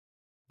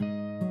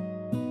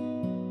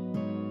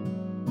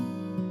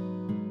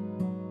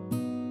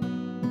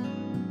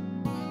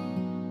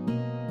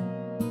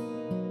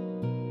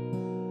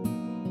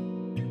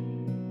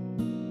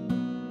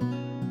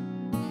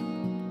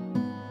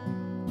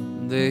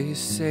They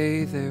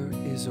say there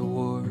is a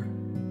war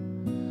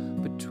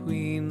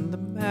between the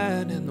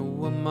man and the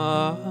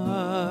woman.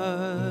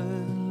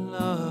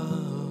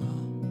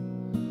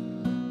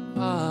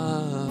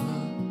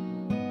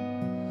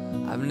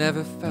 I've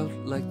never felt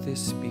like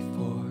this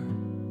before.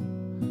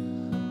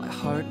 My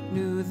heart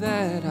knew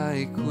that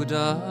I couldn't.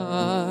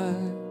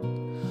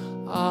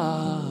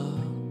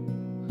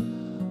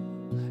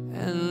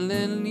 And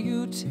then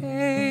you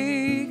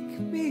take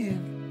me in,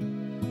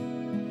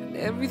 and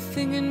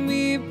everything in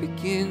me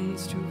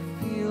begins to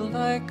feel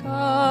like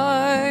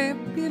I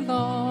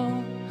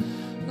belong,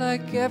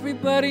 like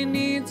everybody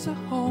needs a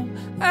home.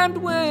 And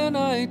when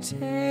I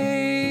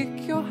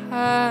take your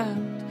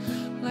hand,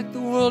 like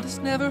the world has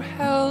never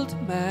held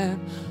a man,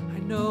 I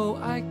know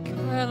I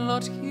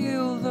cannot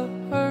heal the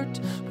hurt,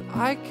 but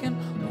I can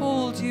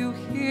hold you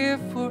here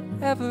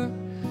forever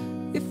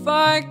if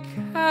I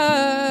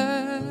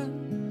can,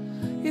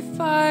 if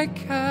I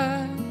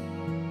can.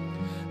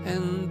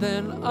 And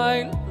then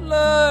I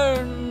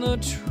learn the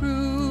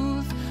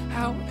truth,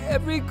 how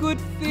every good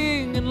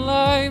thing in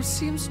life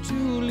seems to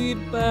lead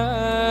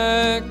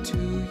back to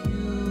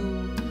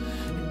you.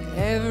 And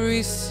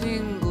every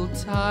single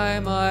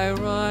time I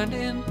run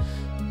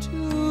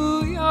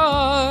into your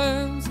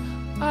arms,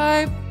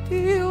 I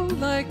feel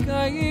like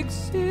I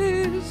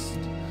exist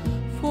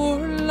for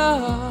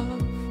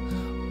love,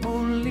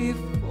 only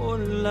for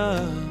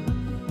love.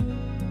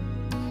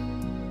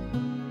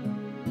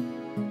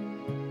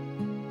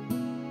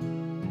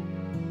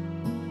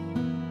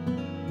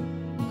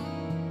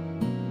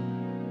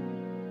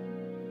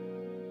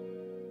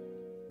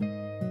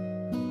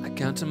 I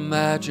can't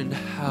imagine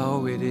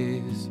how it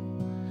is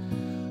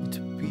to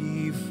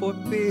be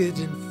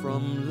forbidden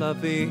from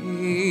loving.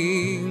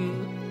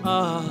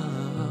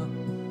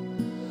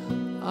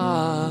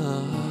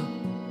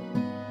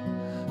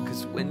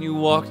 'Cause when you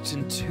walked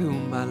into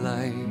my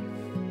life,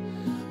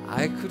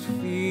 I could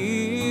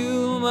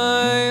feel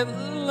my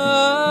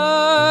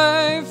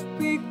life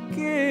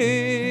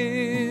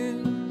begin,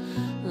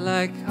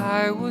 like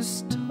I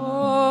was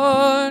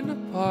torn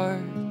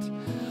apart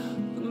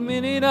the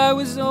minute I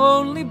was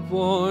only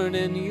born.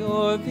 And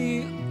you're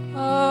the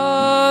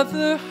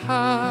other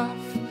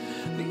half,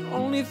 the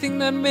only thing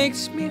that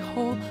makes me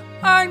whole.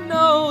 I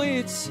know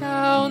it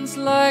sounds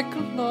like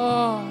a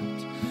lot,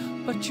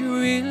 but you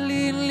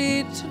really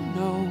need to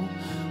know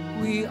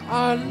we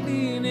are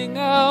leaning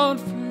out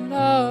for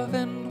love,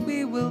 and we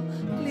will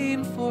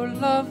lean for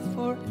love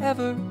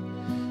forever.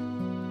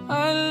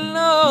 I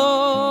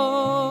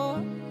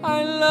know I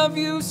love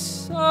you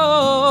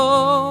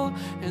so.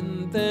 And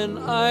then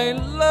I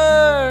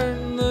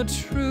learn the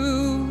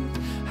truth,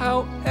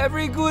 how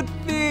every good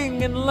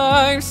thing in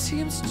life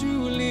seems to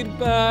lead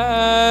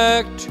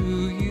back to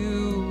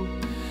you.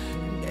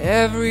 And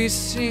every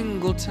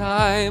single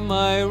time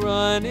I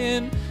run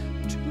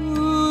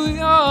into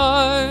your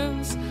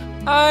arms,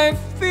 I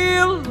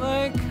feel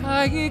like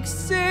I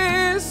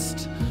exist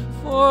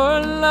for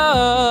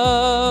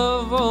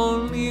love,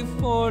 only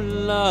for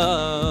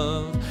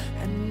love.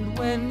 And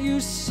when you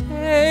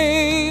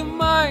say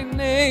my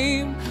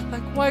name,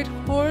 like white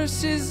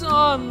horses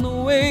on the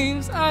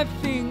waves, I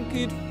think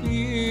it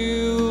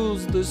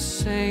feels the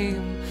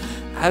same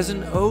as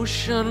an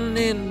ocean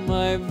in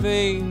my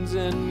veins.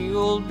 And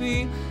you'll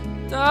be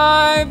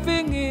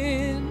diving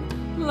in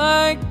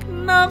like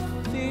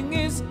nothing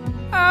is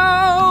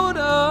out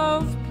of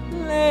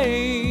place.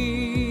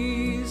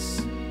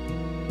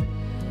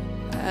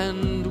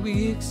 And we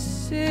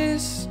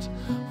exist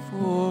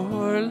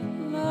for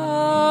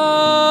love,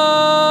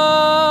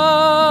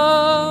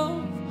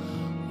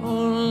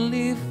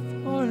 only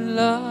for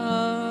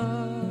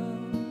love.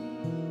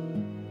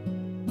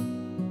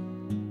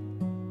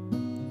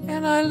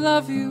 And I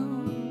love you,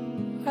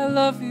 I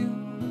love you,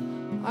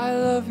 I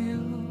love you.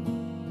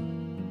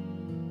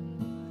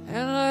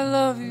 And I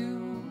love you,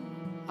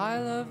 I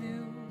love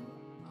you,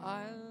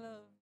 I love you.